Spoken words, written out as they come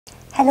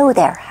Hello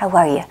there, how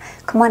are you?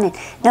 Come on in.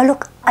 Now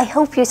look, I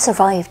hope you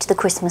survived the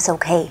Christmas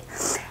okay.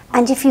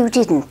 And if you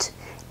didn't,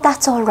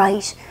 that's all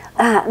right.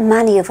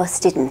 Many of us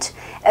didn't.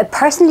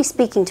 Personally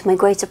speaking, to my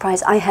great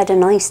surprise, I had a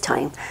nice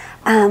time.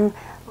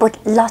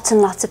 But lots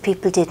and lots of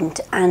people didn't.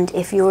 And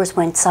if yours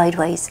went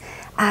sideways,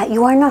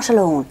 you are not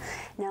alone.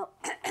 Now,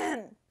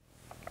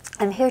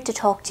 I'm here to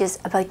talk to you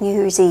about New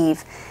Year's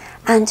Eve.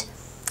 And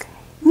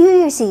New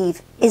Year's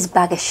Eve is a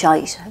bag of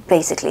shite,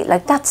 basically.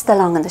 Like, that's the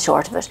long and the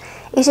short of it.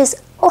 It is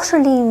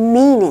utterly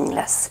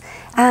meaningless.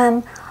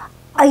 I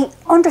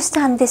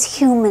understand this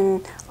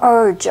human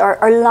urge or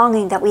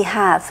longing that we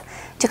have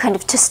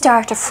to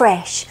start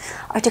afresh,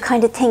 or to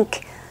kind of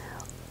think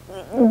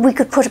we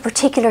could put a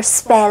particular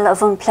spell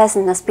of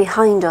unpleasantness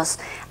behind us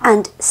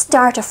and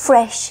start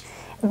afresh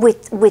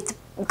with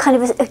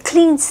kind of a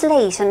clean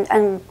slate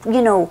and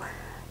you know,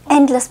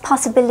 endless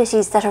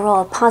possibilities that are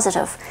all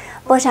positive.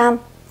 But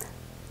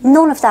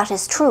none of that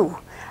is true.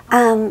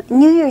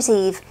 New Year's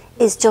Eve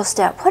is just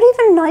what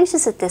even night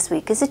is it this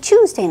week? Is it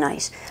Tuesday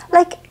night?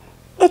 Like,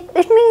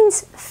 it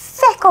means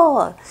feck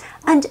all.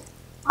 And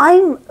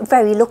I'm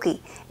very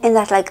lucky in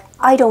that, like,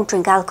 I don't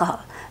drink alcohol.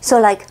 So,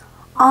 like,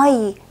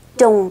 I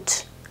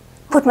don't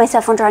put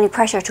myself under any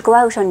pressure to go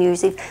out on New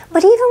Year's Eve.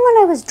 But even when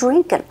I was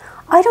drinking,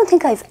 I don't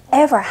think I've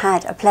ever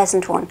had a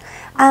pleasant one.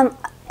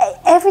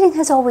 Everything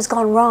has always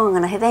gone wrong,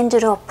 and I have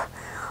ended up,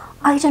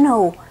 I don't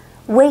know,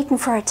 waiting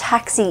for a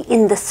taxi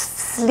in the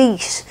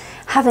sleet,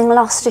 having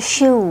lost a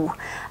shoe,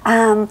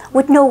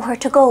 with nowhere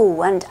to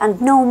go and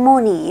no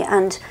money,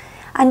 and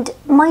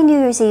my New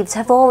Year's Eves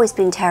have always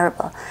been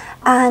terrible,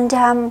 and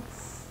I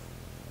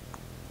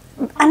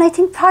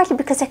think partly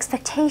because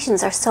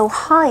expectations are so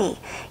high.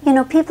 You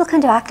know, people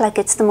kind of act like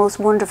it's the most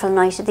wonderful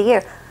night of the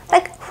year.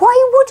 Like, why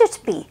would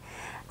it be?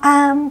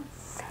 And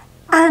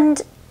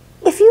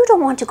if you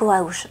don't want to go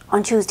out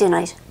on Tuesday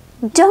night,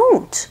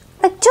 don't.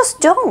 Like, just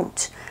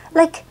don't.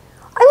 Like,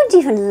 I wouldn't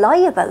even lie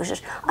about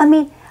it. I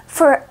mean,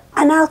 for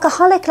an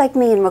alcoholic like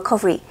me in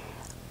recovery,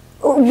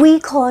 we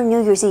call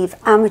New Year's Eve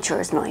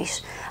amateur's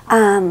night.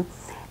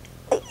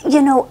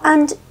 You know,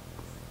 and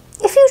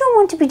if you don't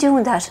want to be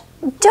doing that,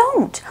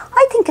 don't.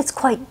 I think it's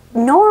quite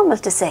normal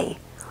to say,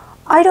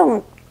 I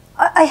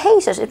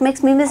hate it. It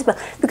makes me miserable.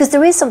 Because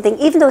there is something,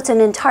 even though it's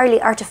an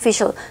entirely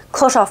artificial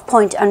cut-off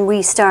point and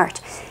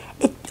restart,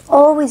 it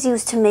always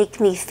used to make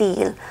me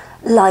feel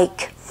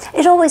like,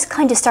 it always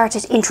kind of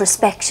started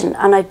introspection,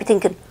 and I'd be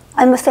thinking,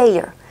 I'm a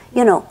failure.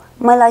 You know,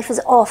 my life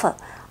is awful.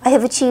 I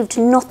have achieved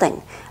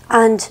nothing,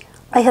 and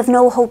I have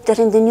no hope that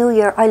in the new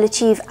year I'll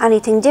achieve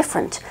anything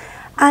different.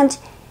 And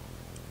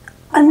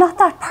I'm not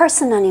that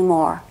person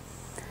anymore.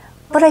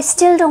 But I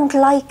still don't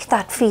like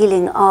that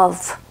feeling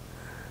of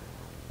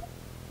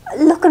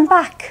looking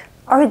back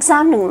or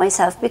examining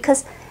myself,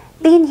 because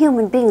being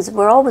human beings,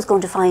 we're always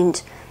going to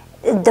find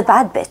the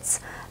bad bits,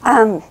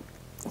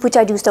 which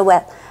I do so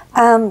well.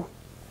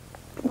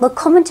 But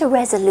coming to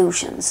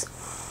resolutions,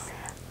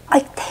 I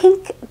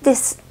think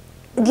this,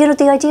 you know,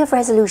 the idea of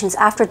resolutions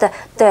after the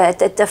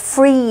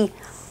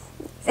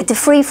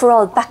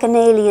free-for-all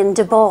bacchanalian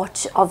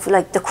debauch of,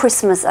 like, the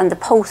Christmas and the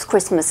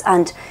post-Christmas,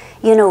 and,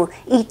 you know,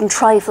 eating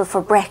trifle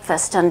for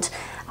breakfast, and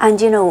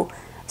you know,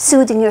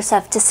 soothing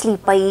yourself to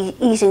sleep by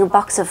eating a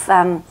box of,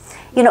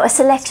 you know, a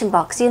selection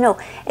box. You know,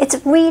 it's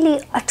really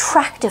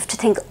attractive to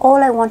think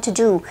all I want to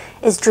do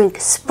is drink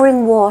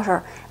spring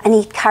water and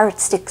eat carrot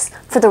sticks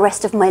for the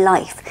rest of my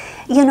life.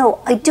 You know,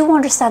 I do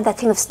understand that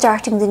thing of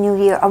starting the new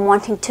year and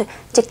wanting to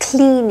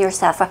clean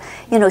yourself, or,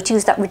 you know, to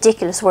use that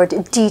ridiculous word,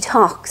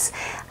 detox.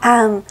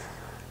 But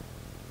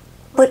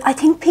I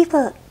think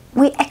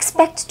we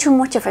expect too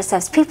much of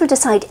ourselves. People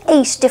decide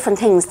 8 different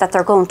things that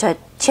they're going to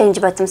change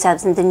about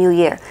themselves in the new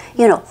year.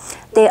 You know,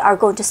 they are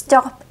going to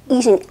stop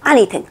eating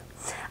anything,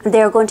 and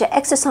they are going to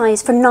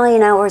exercise for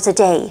 9 hours a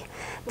day.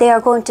 They are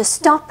going to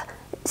stop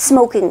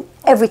smoking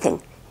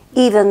everything,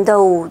 even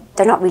though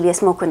they're not really a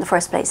smoker in the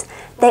first place.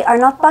 They are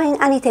not buying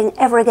anything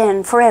ever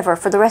again, forever,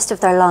 for the rest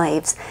of their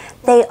lives.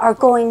 They are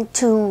going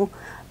to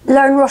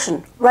learn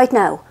Russian right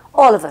now,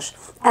 all of it,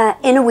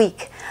 in a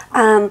week.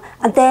 And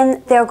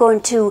then they're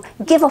going to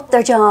give up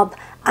their job,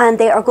 and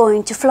they are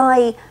going to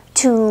fly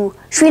to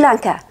Sri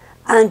Lanka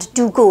and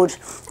do good.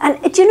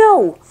 And you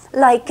know,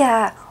 like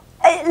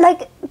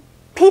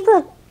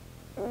people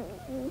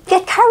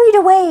get carried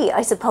away,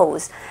 I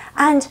suppose.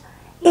 And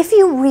if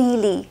you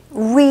really,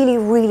 really,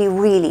 really,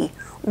 really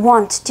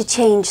want to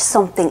change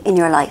something in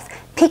your life,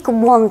 pick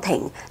one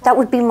thing. That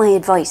would be my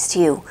advice to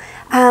you.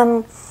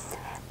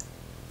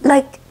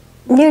 Like,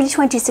 nearly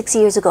 26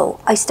 years ago,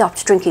 I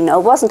stopped drinking. Now,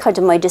 it wasn't kind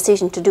of my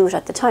decision to do it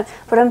at the time,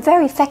 but I'm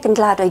very feckin'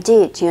 glad I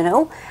did, you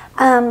know.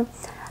 The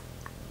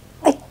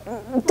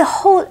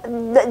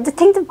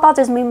thing that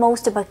bothers me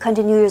most about kind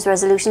of New Year's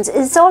resolutions is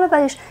it's all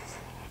about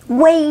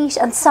weight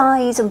and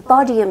size and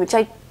body image.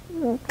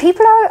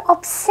 People are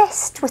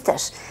obsessed with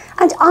it,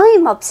 and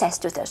I'm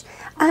obsessed with it.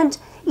 And,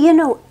 you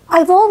know,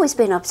 I've always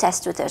been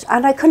obsessed with it,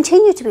 and I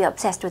continue to be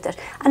obsessed with it,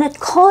 and it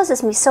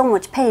causes me so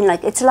much pain.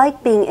 Like, it's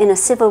like being in a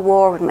civil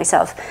war with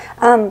myself.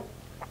 And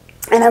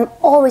I'm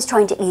always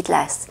trying to eat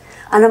less.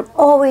 and I'm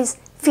always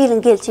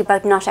feeling guilty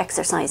about not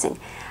exercising.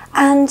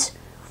 And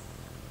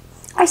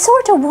I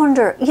sort of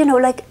wonder, you know,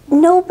 like,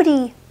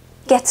 nobody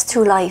gets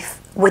through life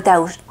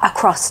without a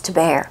cross to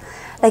bear.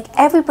 Like,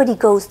 everybody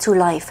goes through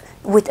life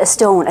with a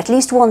stone, at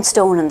least one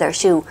stone in their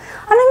shoe.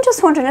 And I'm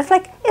just wondering if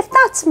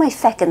that's my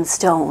feckin'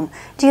 stone,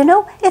 do you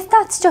know? If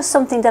that's just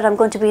something that I'm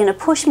going to be in a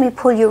push me,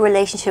 pull you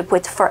relationship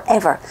with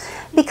forever.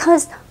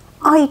 Because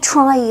I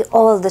try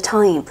all the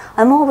time.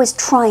 I'm always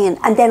trying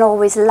and then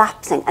always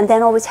lapsing and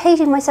then always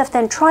hating myself,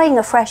 then trying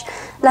afresh.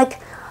 Like,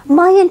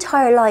 my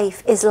entire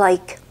life is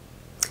like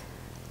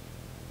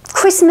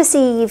Christmas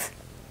Eve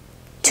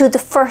to the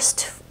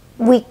first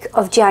week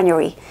of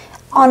January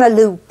on a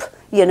loop,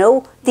 you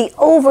know, the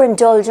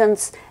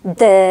overindulgence,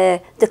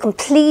 the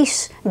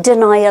complete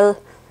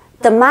denial,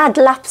 the mad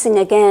lapsing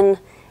again,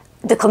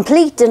 the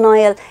complete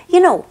denial, you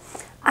know,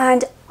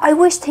 and I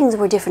wish things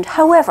were different.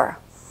 However,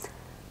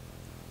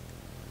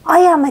 I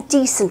am a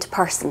decent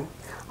person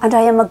and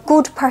I am a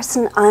good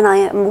person and I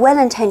am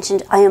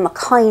well-intentioned, I am a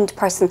kind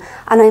person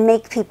and I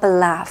make people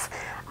laugh.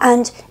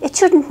 And it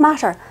shouldn't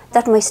matter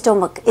that my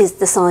stomach is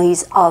the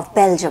size of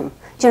Belgium.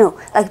 You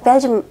know, like,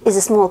 Belgium is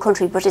a small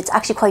country, but it's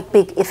actually quite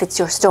big if it's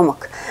your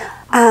stomach.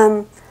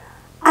 And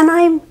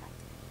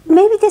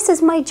maybe this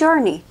is my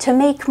journey to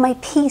make my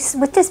peace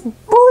with this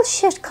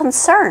bullshit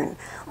concern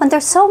when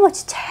there's so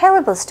much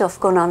terrible stuff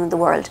going on in the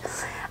world.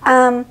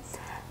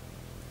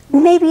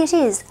 Maybe it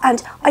is,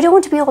 and I don't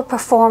want to be all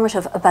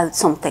performative about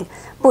something,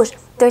 but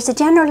there's a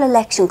general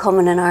election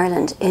coming in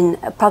Ireland in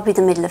probably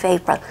the middle of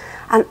April,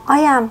 and I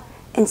am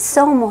in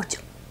so much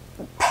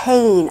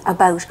pain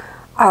about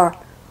our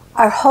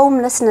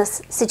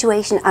homelessness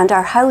situation and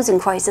our housing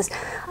crisis.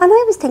 And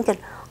I was thinking,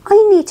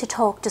 I need to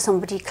talk to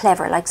somebody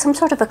clever, like some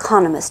sort of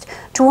economist,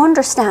 to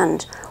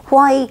understand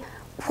why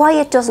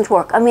it doesn't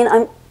work. I mean,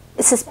 I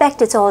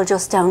suspect it's all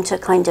just down to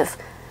kind of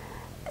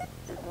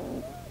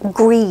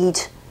greed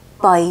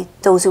by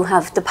those who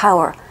have the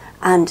power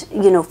and,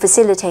 you know,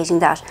 facilitating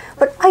that.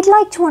 But I'd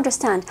like to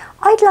understand.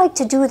 I'd like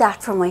to do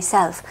that for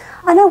myself.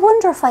 And I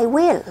wonder if I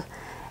will,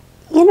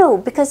 you know,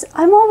 because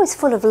I'm always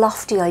full of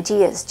lofty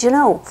ideas, do you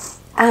know?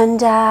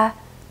 And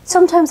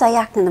sometimes I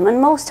act on them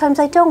and most times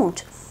I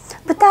don't.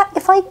 But that,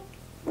 if I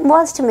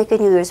was to make a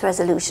New Year's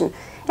resolution,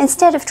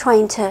 instead of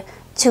trying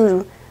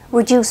to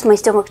reduce my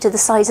stomach to the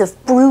size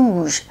of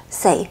Bruges,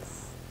 say,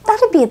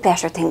 that'd be a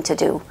better thing to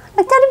do.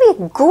 Like, that'd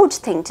be a good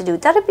thing to do.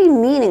 That'd be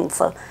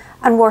meaningful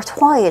and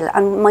worthwhile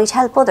and might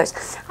help others.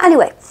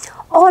 Anyway,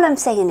 all I'm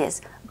saying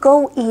is,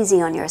 go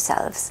easy on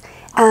yourselves.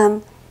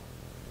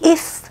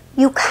 If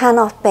you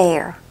cannot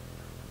bear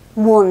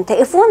one thing,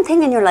 if one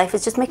thing in your life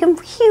is just making you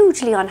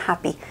hugely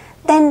unhappy,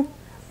 then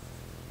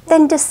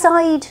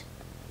decide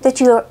that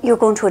you're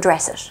going to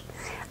address it.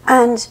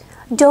 And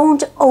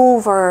don't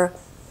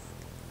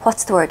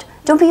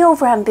don't be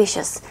over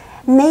ambitious.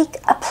 Make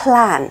a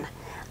plan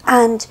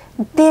and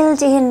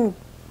build in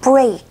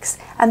breaks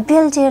and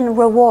build in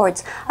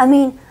rewards. I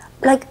mean,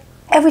 like,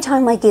 every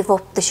time I give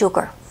up the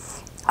sugar,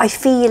 I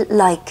feel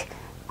like,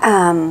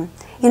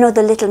 you know,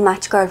 the little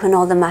match girl when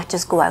all the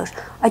matches go out.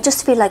 I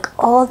just feel like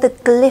all the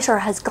glitter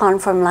has gone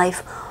from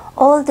life,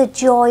 all the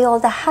joy, all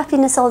the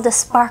happiness, all the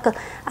sparkle,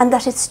 and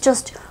that it's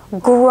just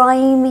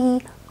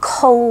grimy,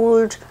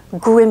 cold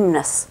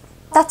grimness.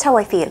 That's how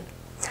I feel.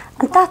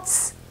 And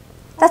that's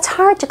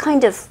hard to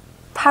kind of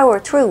power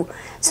through.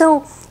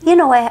 So, you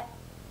know,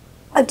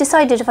 I've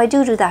decided if I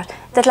do that,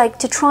 like,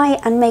 to try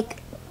and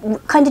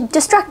kind of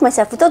distract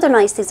myself with other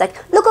nice things, like,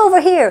 look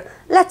over here,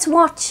 let's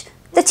watch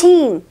The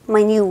Team,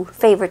 my new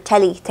favourite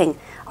telly thing,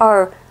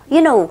 or,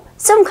 you know,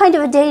 some kind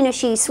of a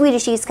Danishy,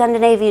 Swedishy,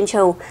 Scandinavian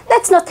show.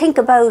 Let's not think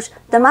about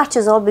the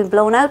matches all being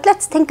blown out.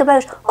 Let's think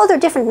about other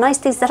different nice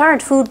things that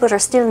aren't food but are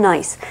still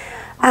nice.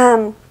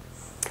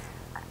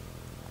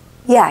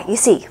 Yeah, you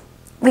see,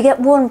 we get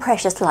one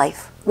precious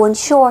life, one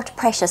short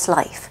precious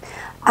life,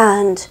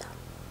 and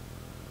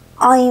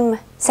I'm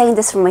saying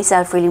this for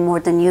myself really more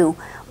than you,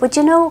 but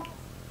you know,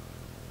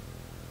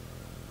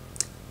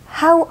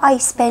 how I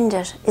spend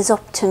it is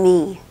up to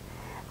me.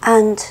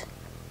 And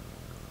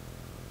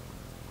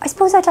I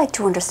suppose I'd like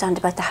to understand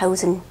about the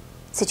housing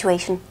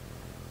situation.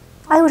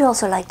 I would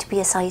also like to be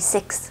a size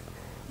 6,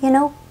 you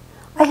know.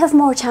 I have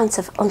more chance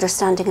of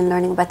understanding and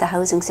learning about the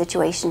housing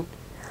situation.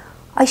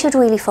 I should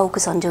really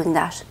focus on doing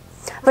that.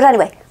 But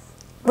anyway,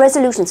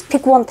 resolutions,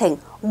 pick one thing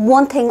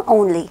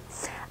only,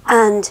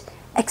 and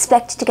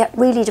expect to get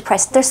really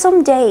depressed. There's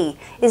some day,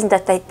 isn't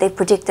that, they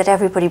predict that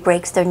everybody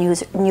breaks their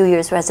New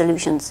Year's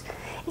resolutions.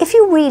 If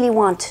you really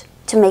want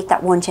to make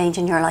that one change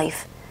in your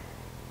life,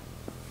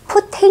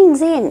 put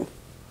things in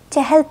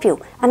to help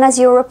you. And as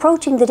you're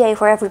approaching the day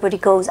where everybody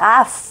goes,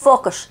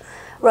 fuck it,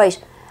 right,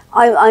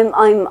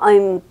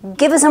 I'm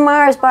give us a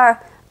Mars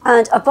bar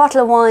and a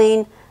bottle of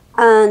wine,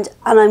 and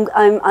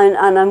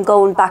I'm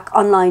going back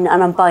online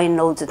and I'm buying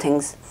loads of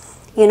things.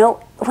 You know,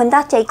 when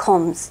that day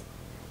comes,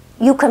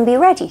 you can be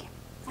ready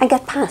and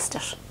get past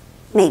it,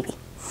 maybe.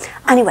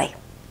 Anyway,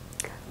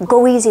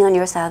 go easy on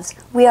yourselves.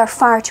 We are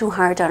far too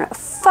hard on it,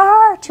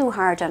 far not too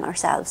hard on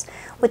ourselves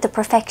with the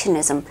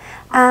perfectionism.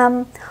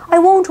 I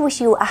won't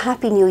wish you a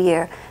happy new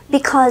year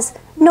because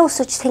no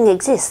such thing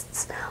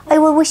exists. I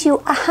will wish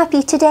you a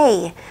happy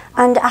today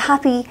and a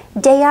happy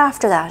day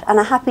after that and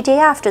a happy day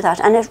after that.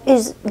 And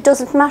it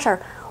doesn't matter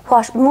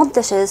what month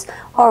it is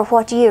or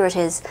what year it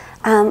is.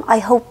 I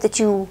hope that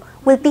you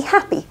will be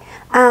happy.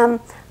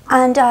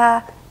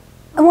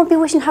 I won't be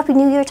wishing Happy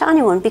New Year to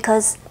anyone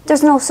because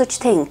there's no such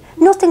thing.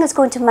 Nothing is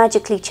going to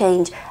magically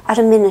change at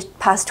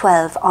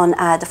 12 on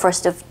the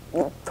 1st of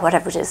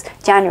whatever it is,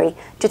 January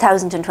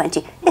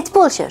 2020. It's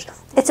bullshit.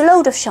 It's a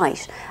load of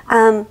shite.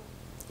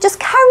 Just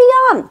carry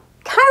on.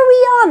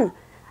 Carry on.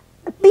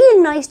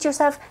 Being nice to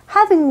yourself,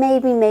 having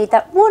maybe made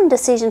that one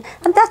decision,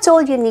 and that's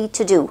all you need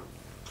to do.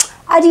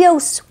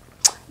 Adios.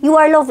 You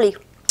are lovely.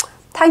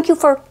 Thank you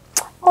for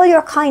all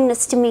your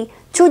kindness to me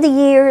through the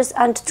years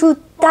and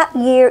through that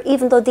year,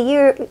 even though the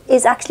year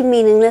is actually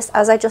meaningless,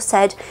 as I just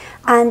said.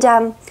 And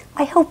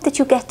I hope that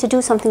you get to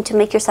do something to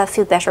make yourself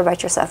feel better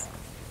about yourself.